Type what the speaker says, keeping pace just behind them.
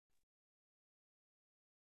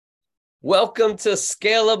Welcome to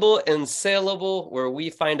Scalable and Saleable, where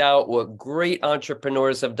we find out what great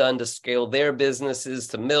entrepreneurs have done to scale their businesses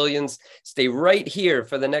to millions. Stay right here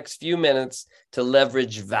for the next few minutes to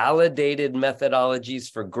leverage validated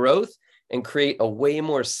methodologies for growth and create a way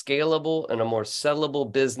more scalable and a more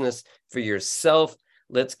sellable business for yourself.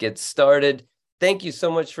 Let's get started. Thank you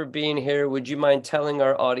so much for being here. Would you mind telling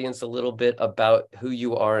our audience a little bit about who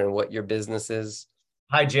you are and what your business is?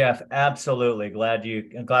 Hi, Jeff. Absolutely. Glad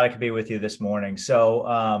I could be with you this morning.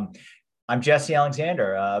 I'm Jesse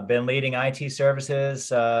Alexander. I've been leading IT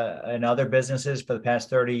services and other businesses for the past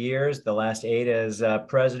 30 years, the last 8 as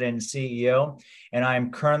president and CEO. And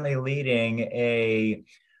I'm currently leading a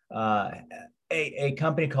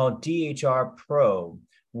company called DHR Pro,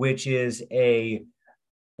 which is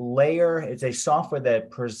it's a software that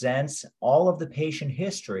presents all of the patient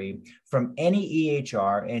history from any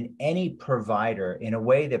EHR and any provider in a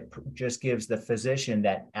way that just gives the physician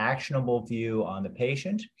that actionable view on the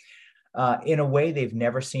patient in a way they've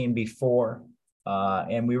never seen before.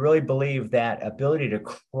 And we really believe that ability to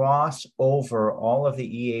cross over all of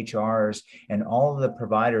the EHRs and all of the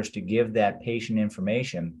providers to give that patient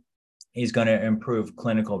information is going to improve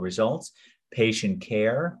clinical results, patient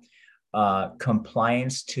care,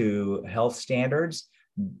 compliance to health standards,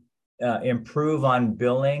 improve on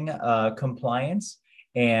billing compliance,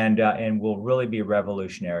 and will really be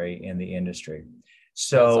revolutionary in the industry.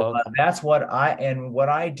 So that's what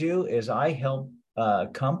I do is I help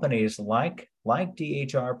companies like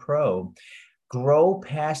DHR Pro grow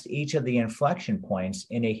past each of the inflection points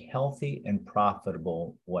in a healthy and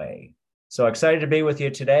profitable way. So excited to be with you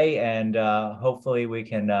today, and hopefully we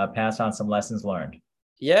can pass on some lessons learned.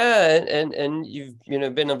 Yeah, and you've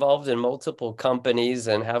been involved in multiple companies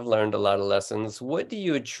and have learned a lot of lessons. What do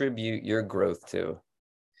you attribute your growth to?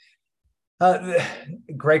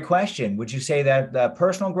 Great question. Would you say that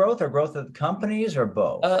personal growth or growth of the companies or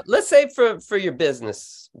both? Let's say for your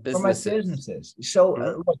businesses. For my businesses. So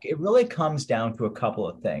look, it really comes down to a couple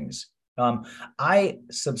of things. I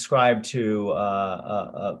subscribe to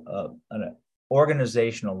an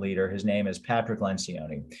organizational leader. His name is Patrick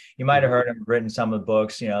Lencioni. You might have heard him, written some of the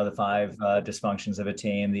books, the 5 dysfunctions of a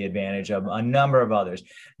team, the advantage of a number of others.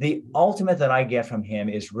 The ultimate that I get from him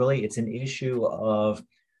is really, it's an issue of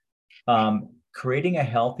creating a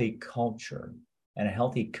healthy culture and a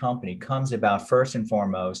healthy company comes about first and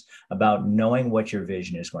foremost about knowing what your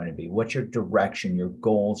vision is going to be, what your direction, your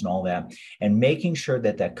goals and all that, and making sure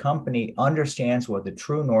that that company understands what the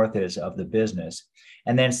true north is of the business.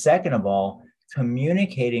 And then second of all,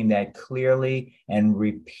 communicating that clearly and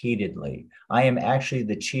repeatedly. I am actually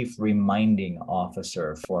the chief reminding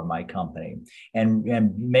officer for my company, and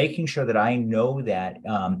making sure that I know that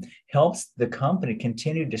helps the company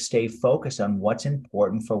continue to stay focused on what's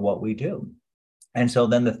important for what we do. And so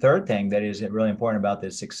then the third thing that is really important about the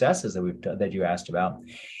successes that you asked about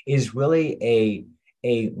is really a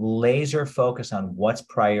laser focus on what's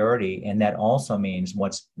priority, and that also means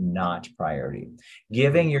what's not priority.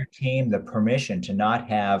 Giving your team the permission to not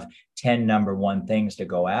have 10 number one things to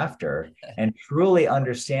go after, and truly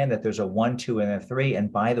understand that there's a 1, 2, and a 3.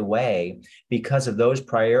 And by the way, because of those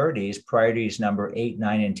priorities number 8,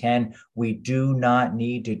 9, and 10, we do not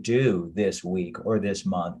need to do this week or this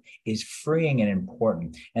month, is freeing and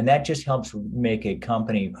important. And that just helps make a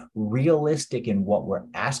company realistic in what we're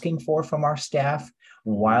asking for from our staff,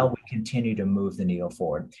 while we continue to move the needle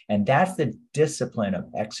forward. And that's the discipline of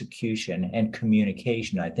execution and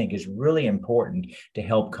communication, I think, is really important to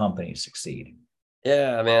help companies succeed.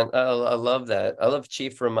 Yeah, man, I love that. I love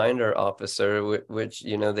chief reminder officer, which,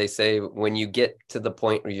 they say when you get to the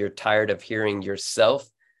point where you're tired of hearing yourself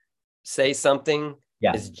say something,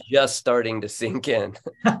 is just starting to sink in.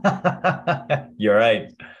 You're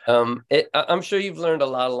right. I'm sure you've learned a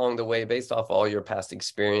lot along the way based off all your past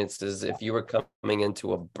experiences. If you were coming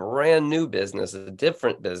into a brand new business, a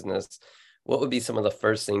different business, what would be some of the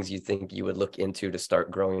first things you think you would look into to start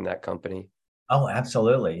growing that company? Oh,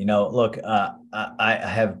 absolutely. Look, I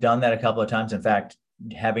have done that a couple of times. In fact,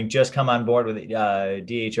 having just come on board with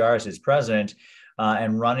DHR as its president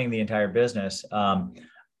and running the entire business,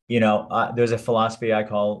 there's a philosophy I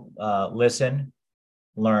call listen,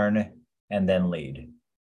 learn, and then lead,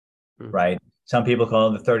 right? Some people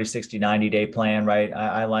call it the 30, 60, 90-day plan, right?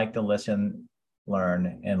 I like the listen,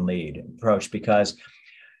 learn, and lead approach because,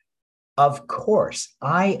 of course,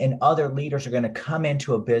 I and other leaders are going to come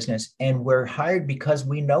into a business and we're hired because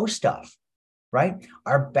we know stuff. Right?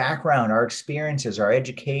 Our background, our experiences, our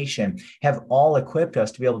education have all equipped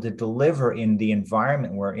us to be able to deliver in the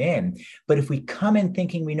environment we're in. But if we come in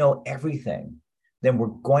thinking we know everything, then we're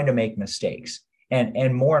going to make mistakes.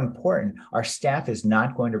 And more important, our staff is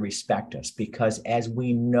not going to respect us because, as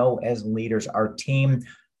we know, as leaders, our team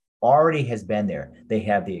already has been there. They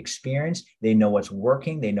have the experience. They know what's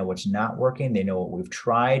working. They know what's not working. They know what we've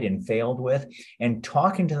tried and failed with. And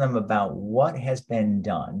talking to them about what has been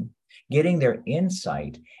done, getting their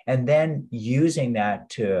insight, and then using that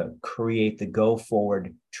to create the go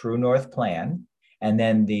forward true north plan. And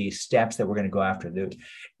then the steps that we're going to go after.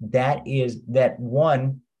 That is that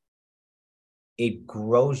one, it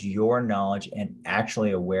grows your knowledge and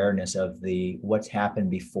actually awareness of the what's happened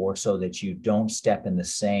before, so that you don't step in the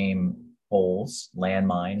same holes,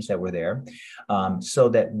 landmines that were there. So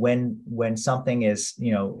that when something is,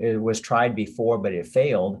 it was tried before but it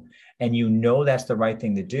failed, and that's the right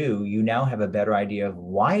thing to do, you now have a better idea of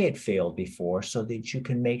why it failed before, so that you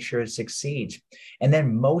can make sure it succeeds. And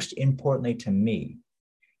then, most importantly to me,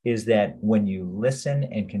 is that when you listen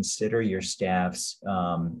and consider your staff's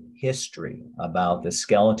history about the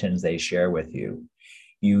skeletons they share with you,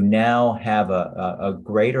 you now have a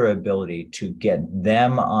greater ability to get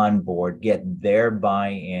them on board, get their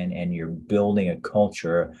buy-in, and you're building a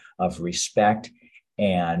culture of respect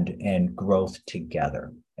and growth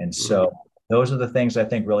together. And so those are the things I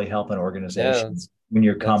think really help an organization when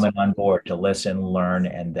you're coming on board, to listen, learn,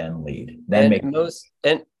 and then lead.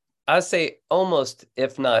 And I say almost,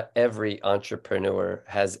 if not every entrepreneur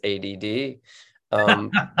has ADD.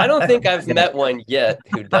 I don't think I've met one yet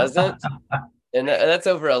who doesn't. And that's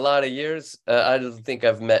over a lot of years. I don't think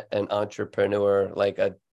I've met an entrepreneur, like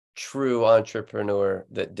a true entrepreneur,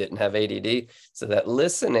 that didn't have ADD. So that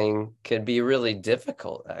listening could be really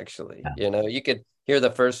difficult, actually. You could hear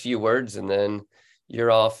the first few words and then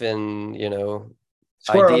you're off in,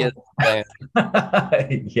 ideas.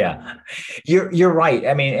 Yeah, you're right.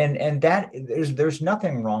 I mean, and that there's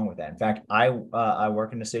nothing wrong with that. In fact, I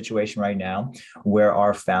work in a situation right now where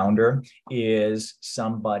our founder is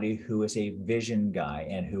somebody who is a vision guy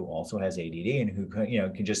and who also has ADD, and who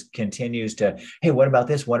can just continues to, hey, what about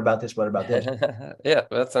this? What about this? What about this? Yeah,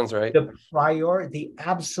 that sounds right. The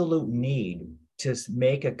absolute need to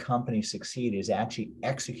make a company succeed is actually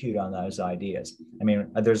execute on those ideas. I mean,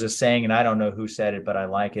 there's a saying, and I don't know who said it, but I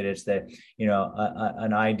like it. It's that,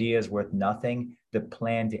 an idea is worth nothing. The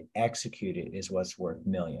plan to execute it is what's worth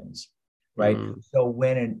millions, right? So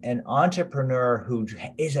when an entrepreneur who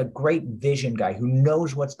is a great vision guy, who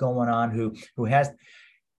knows what's going on, who has,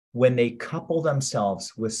 when they couple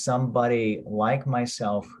themselves with somebody like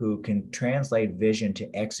myself who can translate vision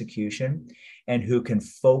to execution, and who can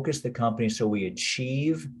focus the company so we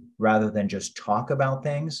achieve rather than just talk about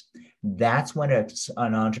things, that's when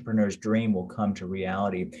an entrepreneur's dream will come to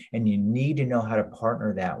reality. And you need to know how to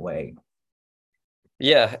partner that way.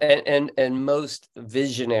 Yeah, and most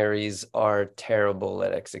visionaries are terrible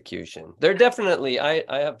at execution. They're definitely, I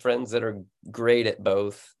have friends that are great at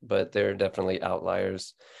both, but they're definitely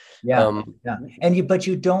outliers. Yeah. But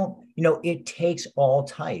you don't, it takes all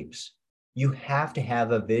types. You have to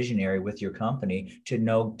have a visionary with your company to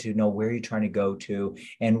know where you're trying to go to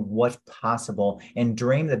and what's possible, and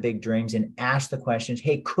dream the big dreams and ask the questions.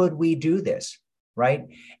 Hey, could we do this? Right.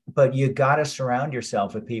 But you got to surround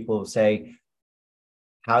yourself with people who say,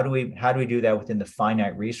 how do we do that within the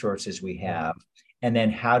finite resources we have? And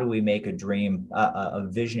then how do we make a dream, a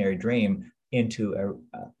visionary dream, into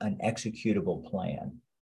an executable plan?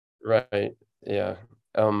 Right. Yeah.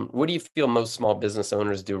 What do you feel most small business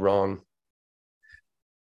owners do wrong?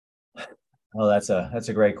 Oh, that's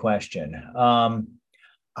a great question.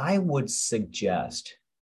 I would suggest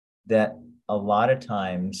that a lot of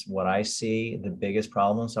times what I see the biggest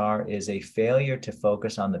problems is a failure to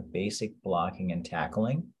focus on the basic blocking and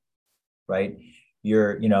tackling, right?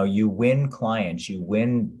 You win clients, you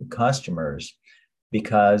win customers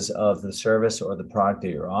because of the service or the product that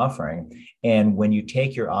you're offering. And when you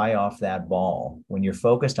take your eye off that ball, when you're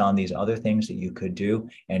focused on these other things that you could do,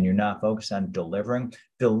 and you're not focused on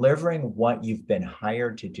delivering what you've been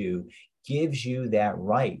hired to do, gives you that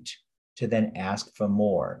right to then ask for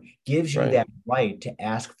more, gives you that right to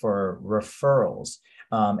ask for referrals,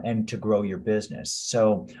 and to grow your business.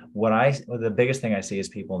 So the biggest thing I see is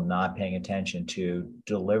people not paying attention to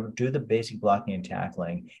do the basic blocking and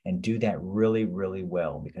tackling, and do that really, really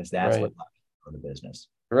well, because that's what for the business.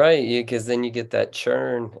 Right, because then you get that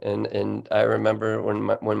churn, and I remember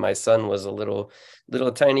when my son was a little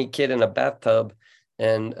tiny kid in a bathtub,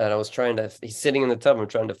 and I was he's sitting in the tub, I'm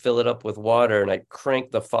trying to fill it up with water, and I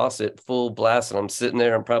cranked the faucet full blast, and I'm sitting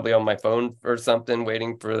there, I'm probably on my phone or something,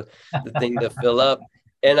 waiting for the thing to fill up.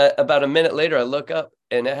 And about a minute later, I look up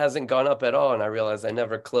and it hasn't gone up at all. And I realized I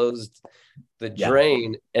never closed the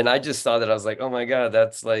drain. And I just saw that. I was like, oh my God,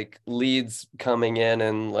 that's like leads coming in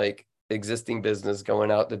and like existing business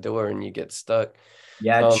going out the door and you get stuck.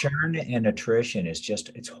 Yeah, churn and attrition is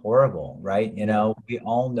it's horrible, right? We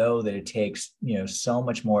all know that it takes, so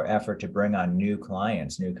much more effort to bring on new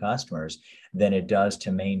clients, new customers than it does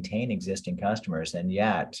to maintain existing customers. And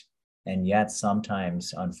yet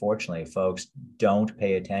sometimes, unfortunately, folks don't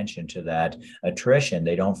pay attention to that attrition.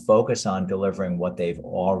 They don't focus on delivering what they've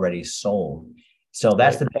already sold. So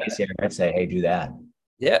that's the biggest area. I'd say, hey, do that.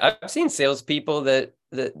 Yeah, I've seen salespeople that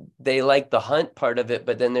they like the hunt part of it,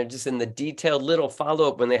 but then they're just in the detailed little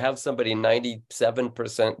follow-up when they have somebody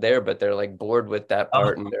 97% there, but they're like bored with that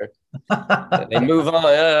part and they move on.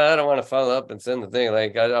 I don't want to follow up and send the thing.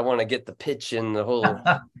 Like I want to get the pitch and the whole,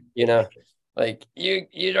 like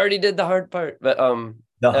you already did the hard part. But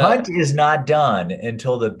the hunt is not done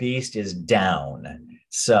until the beast is down.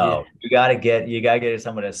 So you gotta get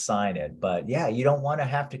someone to sign it. But yeah, you don't want to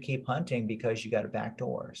have to keep hunting because you got a back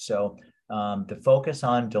door. So the focus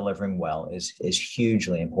on delivering well is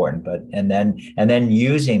hugely important. And then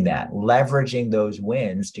using that, leveraging those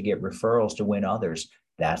wins to get referrals to win others.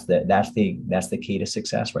 That's the key to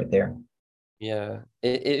success right there. Yeah.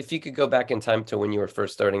 If you could go back in time to when you were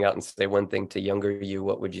first starting out and say one thing to younger you,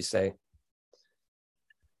 what would you say?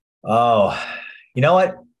 Oh, you know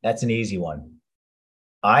what? That's an easy one.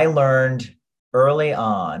 I learned early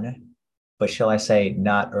on, but shall I say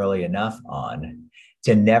not early enough on,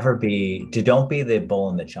 don't be the bull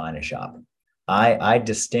in the china shop. I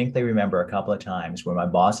distinctly remember a couple of times where my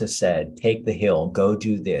bosses said, take the hill, go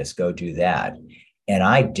do this, go do that. And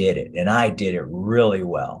I did it, and I did it really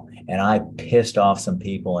well. And I pissed off some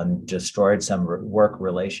people and destroyed some work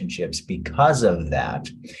relationships because of that.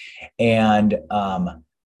 And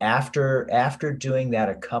after doing that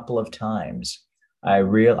a couple of times, I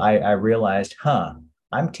realized,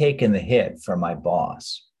 I'm taking the hit from my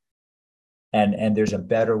boss. And there's a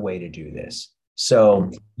better way to do this.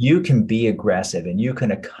 So you can be aggressive and you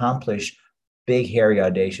can accomplish big, hairy,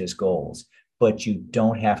 audacious goals, but you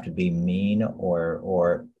don't have to be mean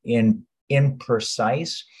or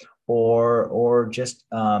imprecise or just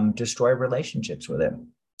destroy relationships with it.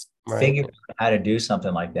 Right. Figure out how to do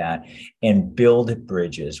something like that and build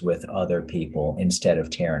bridges with other people instead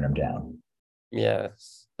of tearing them down.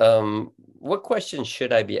 Yes. What questions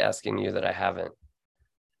should I be asking you that I haven't?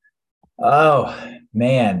 Oh,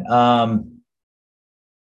 man.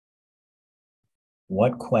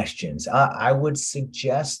 What questions? I would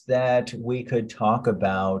suggest that we could talk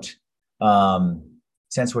about,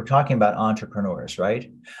 since we're talking about entrepreneurs, right?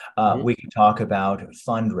 We could talk about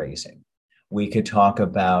fundraising. We could talk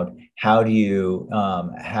about how do you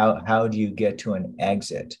get to an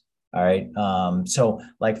exit? All right. So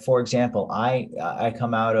like, for example, I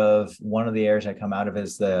come out of one of the areas I come out of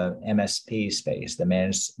is the MSP space, the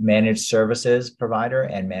managed services provider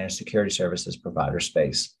and managed security services provider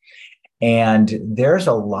space. And there's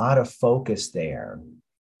a lot of focus there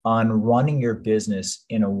on running your business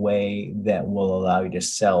in a way that will allow you to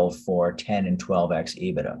sell for 10 and 12x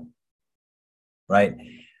EBITDA. Right.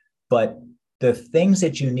 But the things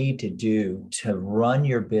that you need to do to run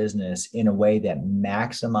your business in a way that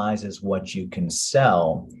maximizes what you can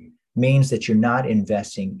sell means that you're not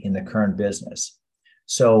investing in the current business.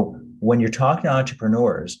 So when you're talking to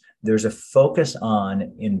entrepreneurs, there's a focus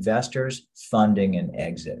on investors, funding, and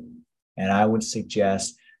exit. And I would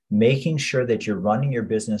suggest making sure that you're running your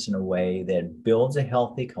business in a way that builds a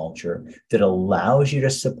healthy culture that allows you to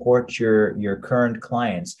support your current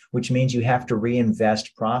clients, which means you have to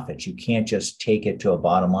reinvest profits. You can't just take it to a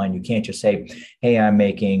bottom line. You can't just say, hey, I'm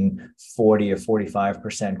making 40 or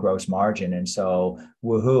 45% gross margin. And so,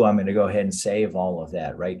 woohoo, I'm going to go ahead and save all of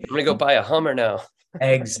that, right? I'm going to go buy a Hummer now.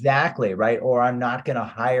 Exactly, right? Or I'm not going to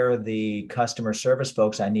hire the customer service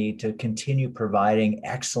folks I need to continue providing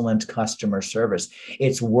excellent customer service.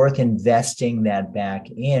 It's worth investing that back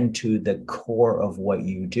into the core of what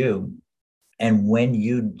you do. And when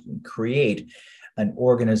you create an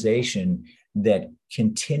organization that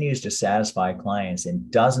continues to satisfy clients and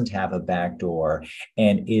doesn't have a back door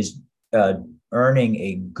and is earning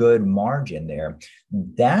a good margin there,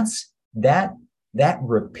 that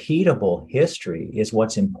repeatable history is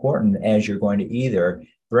what's important as you're going to either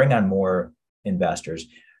bring on more investors,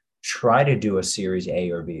 try to do a series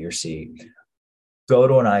A or B or C, go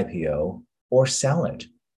to an IPO or sell it,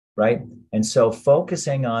 right? And so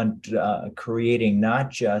focusing on creating not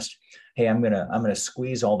just, hey, I'm gonna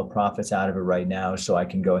squeeze all the profits out of it right now so I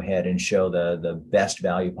can go ahead and show the best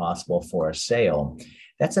value possible for a sale.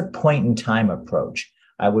 That's a point in time approach.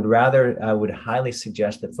 I would highly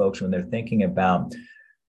suggest that folks, when they're thinking about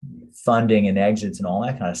funding and exits and all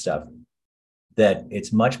that kind of stuff, that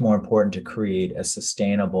it's much more important to create a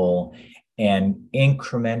sustainable and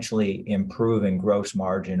incrementally improving gross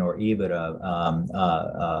margin or EBITDA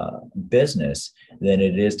business than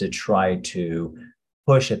it is to try to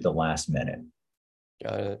push at the last minute.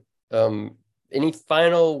 Got it. Any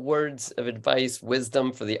final words of advice,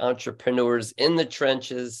 wisdom for the entrepreneurs in the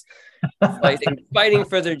trenches, fighting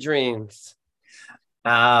for their dreams?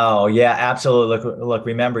 Oh, yeah, absolutely. Look,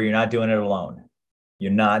 remember, you're not doing it alone.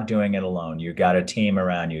 You're not doing it alone. You got a team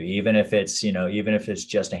around you, even if it's, even if it's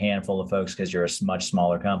just a handful of folks, because you're a much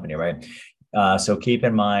smaller company, right? So keep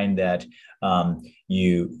in mind that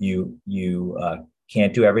you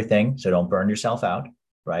can't do everything. So don't burn yourself out,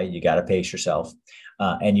 right? You got to pace yourself.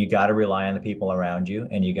 And you got to rely on the people around you,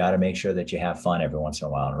 and you got to make sure that you have fun every once in a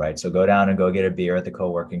while, right? So go down and go get a beer at the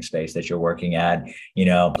co-working space that you're working at,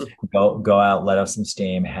 go out, let off some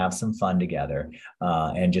steam, have some fun together.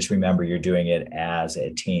 And just remember, you're doing it as a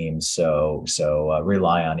team. So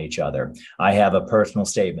rely on each other. I have a personal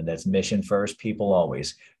statement that's mission first, people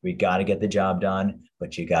always. We got to get the job done,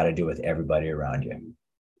 but you got to do it with everybody around you.